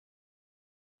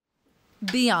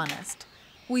Be honest.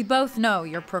 We both know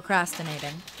you're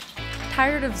procrastinating.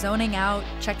 Tired of zoning out,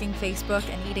 checking Facebook,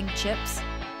 and eating chips?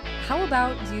 How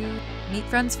about you meet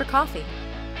friends for coffee?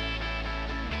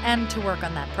 And to work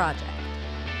on that project.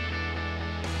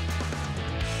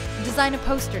 Design a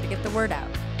poster to get the word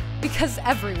out, because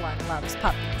everyone loves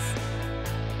puppies.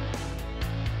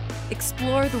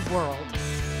 Explore the world,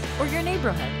 or your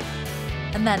neighborhood,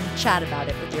 and then chat about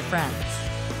it with your friends.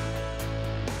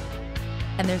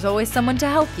 And there's always someone to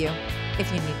help you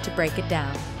if you need to break it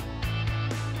down.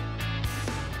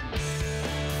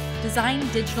 Design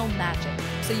digital magic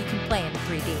so you can play in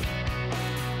 3D.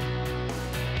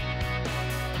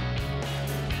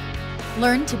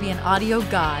 Learn to be an audio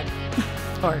god,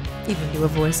 or even do a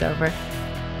voiceover.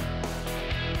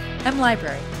 M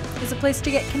Library is a place to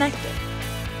get connected.